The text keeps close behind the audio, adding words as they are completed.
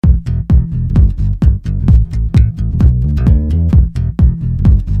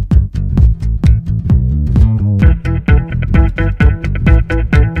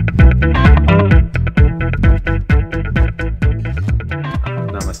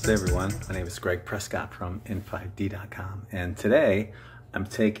Namaste everyone, my name is Greg Prescott from In5D.com, and today I'm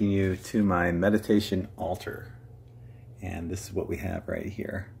taking you to my meditation altar, and this is what we have right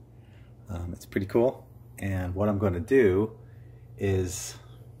here. It's pretty cool, and what I'm going to do is,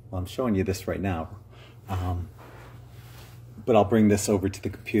 well, I'm showing you this right now, but I'll bring this over to the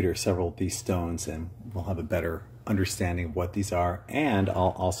computer, several of these stones, and we'll have a better understanding of what these are, and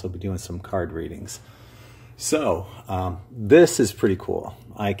I'll also be doing some card readings. So, this is pretty cool.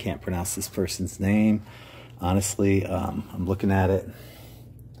 I can't pronounce this person's name. Honestly, I'm looking at it.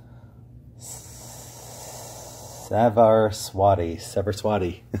 Saraswati.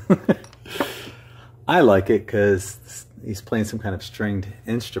 I like it because he's playing some kind of stringed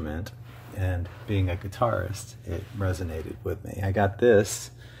instrument, and being a guitarist, it resonated with me. I got this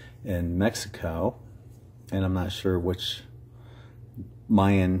in Mexico, and I'm not sure which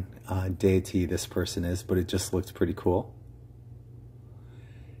Mayan deity this person is, but it just looks pretty cool.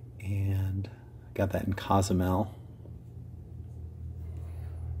 And I got that in Cozumel.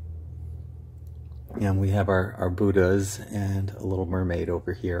 And we have our Buddhas and a little mermaid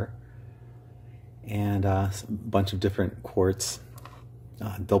over here. And a bunch of different quartz,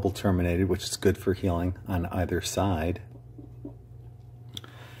 double terminated, which is good for healing on either side.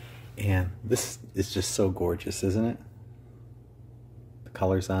 And this is just so gorgeous, isn't it?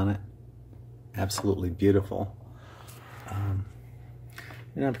 Colors on it, absolutely beautiful.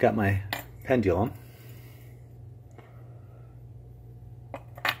 And I've got my pendulum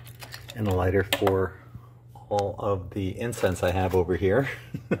and a lighter for all of the incense I have over here.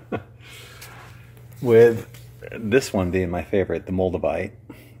 With this one being my favorite, the Moldavite.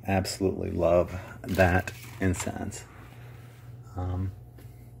 Absolutely love that incense. But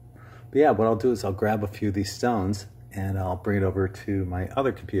yeah, what I'll do is I'll grab a few of these stones and I'll bring it over to my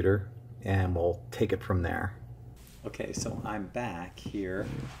other computer and we'll take it from there. Okay, so I'm back here.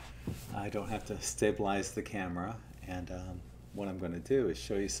 I don't have to stabilize the camera, and what I'm going to do is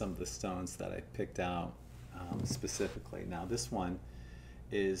show you some of the stones that I picked out specifically. Now this one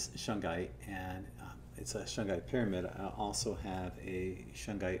is shungite, and it's a shungite pyramid. I also have a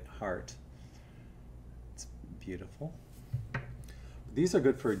shungite heart. It's beautiful. These are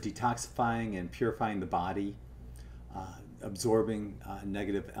good for detoxifying and purifying the body. Absorbing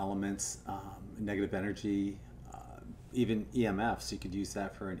negative elements, negative energy, even EMFs. You could use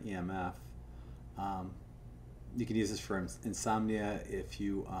that for an EMF. You could use this for insomnia if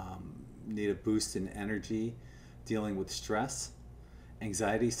you need a boost in energy, dealing with stress,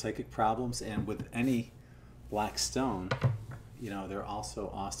 anxiety, psychic problems, and with any black stone, you know, they're also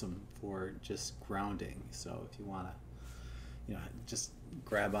awesome for just grounding. So if you want to, you know, just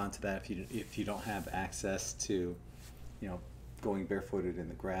grab onto that if you don't have access to, you know, going barefooted in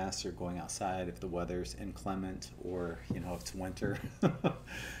the grass or going outside if the weather's inclement, or, you know, if it's winter.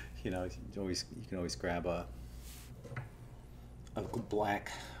 You know, you can always grab a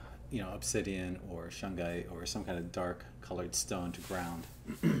black, you know, obsidian or shungite or some kind of dark colored stone to ground.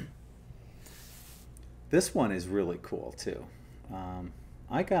 This one is really cool too.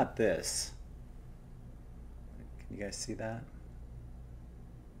 I got this. Can you guys see that?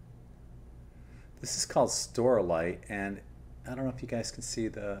 This is called Storolite, and I don't know if you guys can see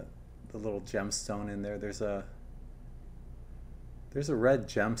the little gemstone in there. There's a red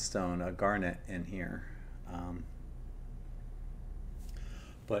gemstone, a garnet in here,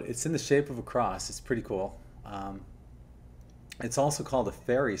 but it's in the shape of a cross. It's pretty cool. It's also called a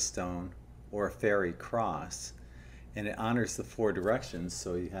fairy stone or a fairy cross, and it honors the 4 directions.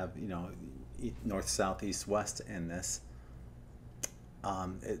 So you have, you know, north, south, east, west in this.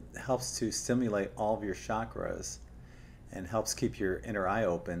 It helps to stimulate all of your chakras and helps keep your inner eye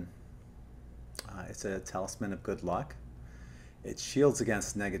open. It's a talisman of good luck. It shields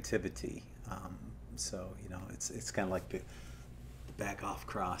against negativity. So, you know, it's kind of like the back off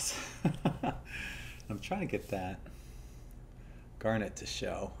cross. I'm trying to get that garnet to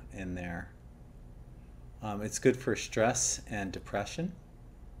show in there. It's good for stress and depression,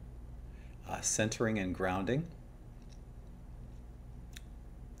 centering and grounding.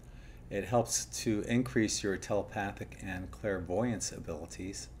 It helps to increase your telepathic and clairvoyance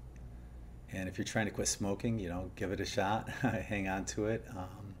abilities. And if you're trying to quit smoking, you know, give it a shot. Hang on to it.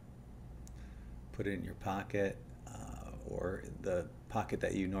 Put it in your pocket or the pocket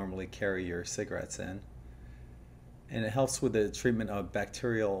that you normally carry your cigarettes in. And it helps with the treatment of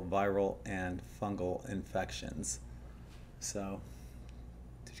bacterial, viral, and fungal infections. So,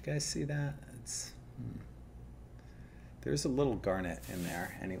 did you guys see that? There's a little garnet in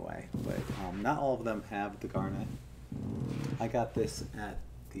there anyway, but not all of them have the garnet. I got this at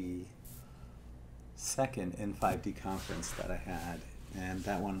the second In5D conference that I had and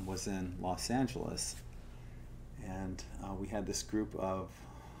that one was in Los Angeles. And we had this group of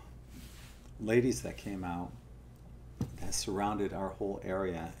ladies that came out that surrounded our whole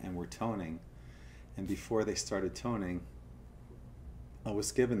area and were toning. And before they started toning, I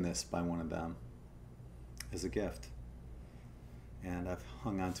was given this by one of them as a gift. And I've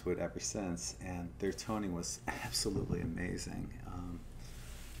hung on to it ever since, and their toning was absolutely amazing.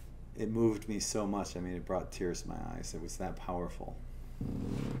 It moved me so much, I mean, it brought tears to my eyes. It was that powerful.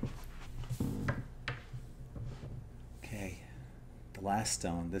 Okay, the last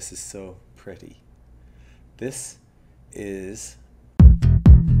stone. This is so pretty. This is